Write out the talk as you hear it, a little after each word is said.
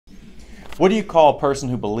What do you call a person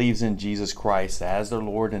who believes in Jesus Christ as their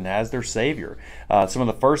Lord and as their Savior? Some of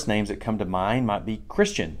the first names that come to mind might be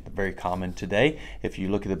Christian, very common today. If you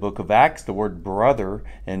look at the book of Acts, the word brother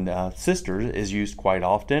and sister is used quite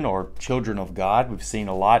often, or children of God. We've seen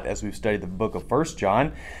a lot as we've studied the book of 1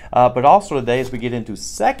 John. But also today, as we get into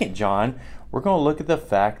 2 John, we're going to look at the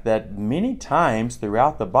fact that many times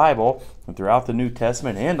throughout the Bible, and throughout the New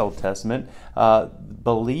Testament and Old Testament,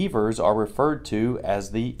 believers are referred to as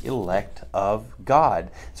the elect of God.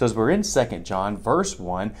 So as we're in 2 John, verse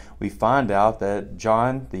 1, we find out that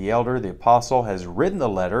John, the elder, the apostle, has written the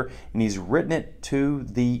letter, and he's written it to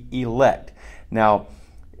the elect. Now,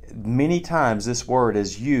 many times this word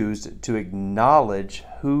is used to acknowledge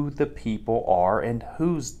who the people are and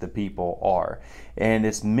whose the people are. And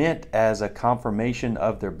it's meant as a confirmation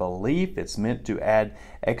of their belief. It's meant to add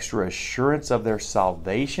extra assurance of their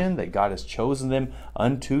salvation, that God has chosen them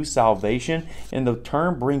unto salvation. And the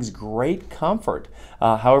term brings great comfort.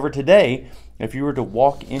 However, today, if you were to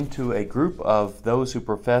walk into a group of those who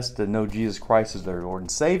profess to know Jesus Christ as their Lord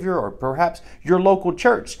and Savior, or perhaps your local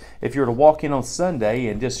church, if you were to walk in on Sunday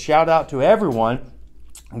and just shout out to everyone,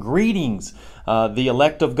 "Greetings, the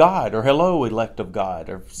elect of God," or "Hello, elect of God,"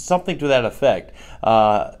 or something to that effect,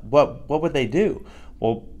 what would they do?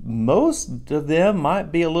 Well, most of them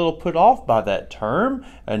might be a little put off by that term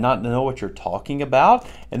and not know what you're talking about.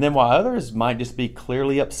 And then while others might just be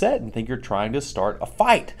clearly upset and think you're trying to start a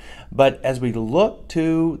fight. But as we look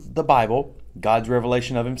to the Bible, God's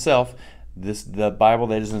revelation of Himself, the Bible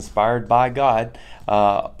that is inspired by God,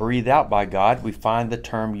 breathed out by God, we find the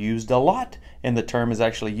term used a lot. And the term is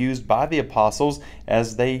actually used by the apostles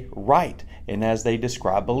as they write and as they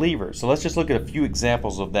describe believers. So let's just look at a few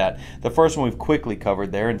examples of that. The first one we've quickly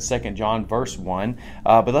covered there in 2 John verse 1.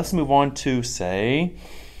 But let's move on to, say,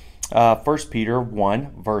 1 Peter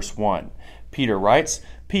 1 verse 1. Peter writes,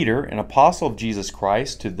 "Peter, an apostle of Jesus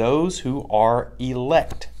Christ, to those who are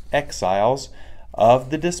elect, exiles, of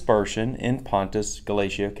the dispersion in Pontus,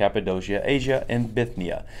 Galatia, Cappadocia, Asia, and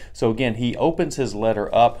Bithynia." So again, he opens his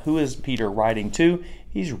letter up. Who is Peter writing to?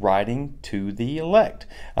 He's writing to the elect.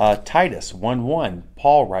 Titus 1:1,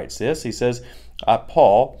 Paul writes this. He says,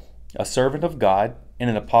 "Paul, a servant of God and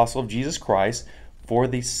an apostle of Jesus Christ, for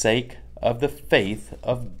the sake of the faith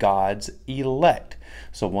of God's elect."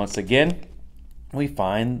 So once again, we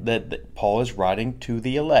find that Paul is writing to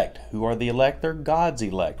the elect. Who are the elect? They're God's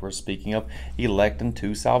elect. We're speaking of elect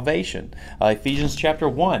unto salvation. Ephesians chapter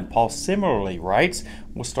 1, Paul similarly writes,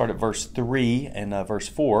 we'll start at verse 3 and verse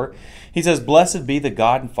 4. He says, "Blessed be the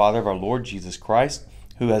God and Father of our Lord Jesus Christ,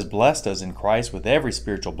 who has blessed us in Christ with every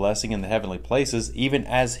spiritual blessing in the heavenly places, even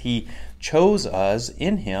as He chose us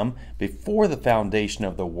in Him before the foundation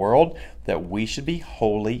of the world, that we should be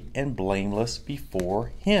holy and blameless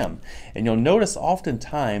before Him." And you'll notice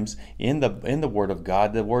oftentimes in the Word of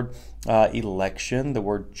God, the word election, the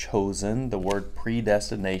word chosen, the word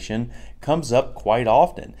predestination comes up quite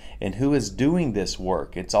often. And who is doing this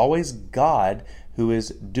work? It's always God who is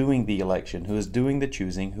doing the election, who is doing the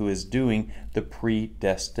choosing, who is doing the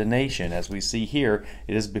predestination. As we see here,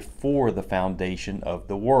 it is before the foundation of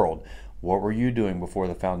the world. What were you doing before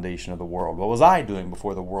the foundation of the world? What was I doing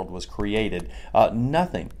before the world was created?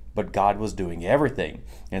 Nothing. But God was doing everything.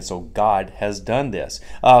 And so God has done this.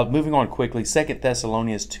 Moving on quickly, 2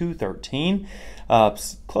 Thessalonians 2:13.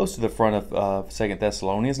 Close to the front of 2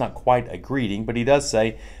 Thessalonians, not quite a greeting, but he does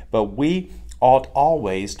say, "But we ought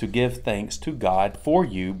always to give thanks to God for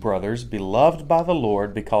you, brothers, beloved by the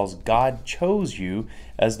Lord, because God chose you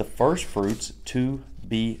as the first fruits to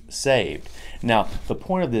be saved." Now, the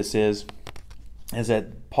point of this is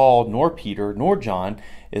that Paul, nor Peter, nor John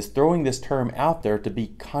is throwing this term out there to be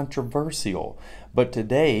controversial. But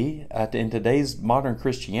today, in today's modern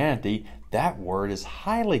Christianity, that word is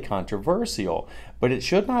highly controversial, but it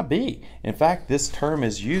should not be. In fact, this term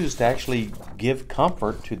is used to actually give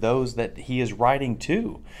comfort to those that he is writing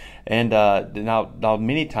to. And now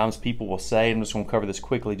many times people will say, I'm just going to cover this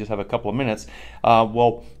quickly, just have a couple of minutes,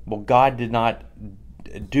 well, God did not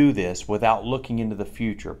do this without looking into the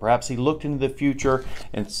future. Perhaps He looked into the future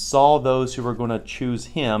and saw those who were going to choose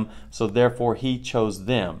Him, so therefore He chose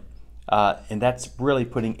them. And that's really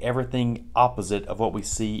putting everything opposite of what we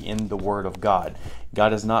see in the Word of God.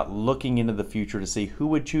 God is not looking into the future to see who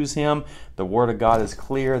would choose Him. The Word of God is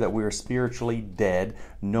clear that we are spiritually dead.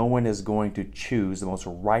 No one is going to choose the most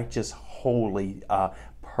righteous, holy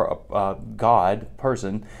God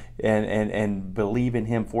person and believe in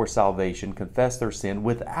Him for salvation, confess their sin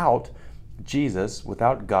without Jesus,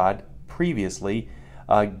 without God previously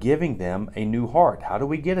giving them a new heart. How do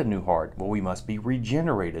we get a new heart? Well, we must be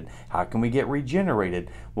regenerated. How can we get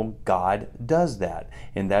regenerated? Well, God does that,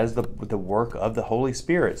 and that is the work of the Holy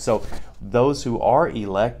Spirit. So those who are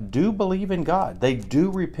elect do believe in God. They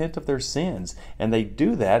do repent of their sins, and they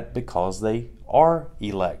do that because they are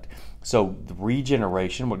elect. So the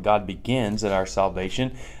regeneration, what God begins at our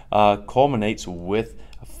salvation, culminates with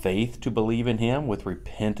faith to believe in Him, with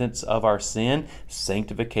repentance of our sin,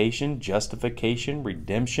 sanctification, justification,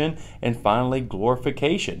 redemption, and finally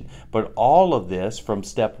glorification. But all of this from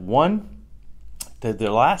step 1 to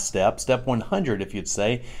the last step, step 100 if you'd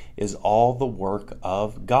say, is all the work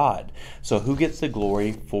of God. So who gets the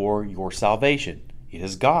glory for your salvation? It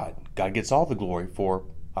is God. God gets all the glory for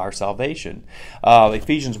our salvation.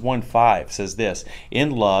 Ephesians 1:5 says this,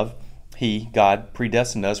 in love, He, God,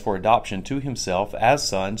 predestined us for adoption to Himself as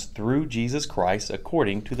sons through Jesus Christ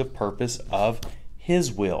according to the purpose of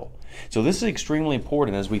His will. So this is extremely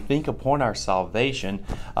important as we think upon our salvation.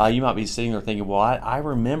 You might be sitting there thinking, well, I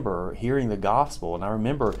remember hearing the gospel, and I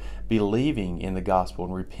remember believing in the gospel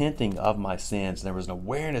and repenting of my sins. And there was an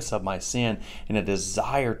awareness of my sin and a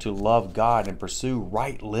desire to love God and pursue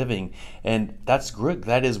right living. And that's good.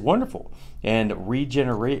 That is wonderful. And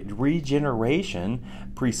regeneration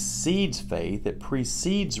precedes faith, it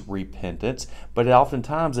precedes repentance, but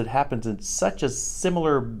oftentimes it happens in such a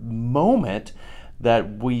similar moment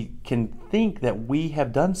that we can think that we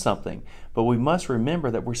have done something. But we must remember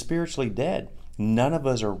that we're spiritually dead. None of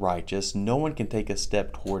us are righteous. No one can take a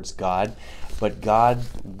step towards God, but God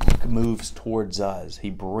moves towards us. He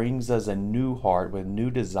brings us a new heart with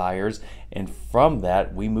new desires, and from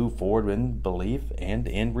that we move forward in belief and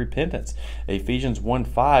in repentance. Ephesians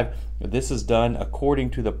 1:5, this is done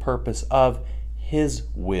according to the purpose of His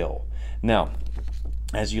will. Now,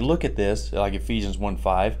 as you look at this, like Ephesians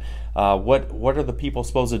 1:5, what are the people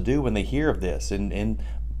supposed to do when they hear of this? And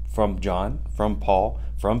from John, from Paul,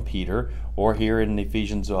 from Peter, or here in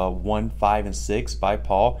Ephesians 1:5 and 6 by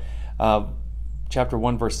Paul, chapter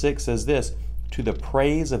 1 verse 6 says this, to the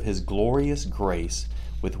praise of His glorious grace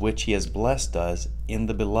with which He has blessed us in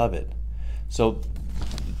the beloved. So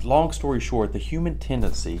long story short, the human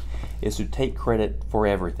tendency is to take credit for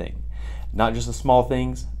everything. Not just the small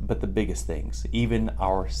things, but the biggest things, even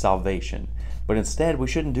our salvation. But instead, we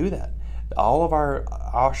shouldn't do that. All of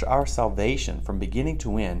our salvation from beginning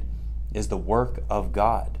to end is the work of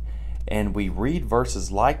God. And we read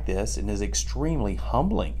verses like this, and it is extremely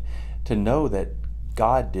humbling to know that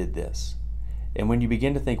God did this. And when you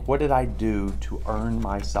begin to think, what did I do to earn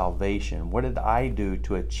my salvation? What did I do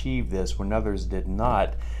to achieve this when others did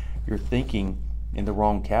not? You're thinking in the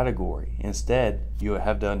wrong category. Instead, you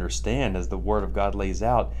have to understand, as the Word of God lays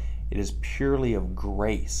out, it is purely of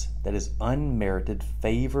grace, that is unmerited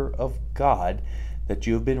favor of God, that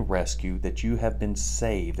you have been rescued, that you have been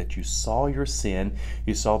saved, that you saw your sin,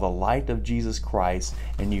 you saw the light of Jesus Christ,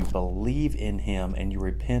 and you believe in Him, and you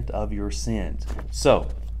repent of your sins. So,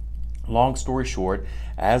 long story short,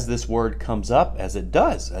 as this word comes up, as it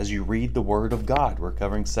does, as you read the Word of God, we're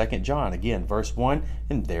covering 2 John, again, verse 1,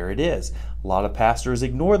 and there it is. A lot of pastors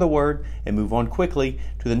ignore the word and move on quickly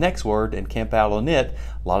to the next word and camp out on it.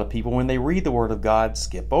 A lot of people, when they read the Word of God,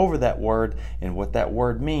 skip over that word and what that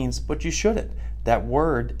word means, but you shouldn't. That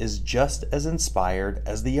word is just as inspired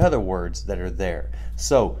as the other words that are there.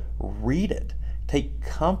 So read it. Take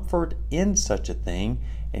comfort in such a thing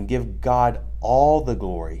and give God all the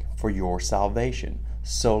glory for your salvation.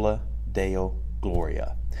 Sola Deo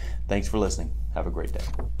Gloria. Thanks for listening. Have a great day.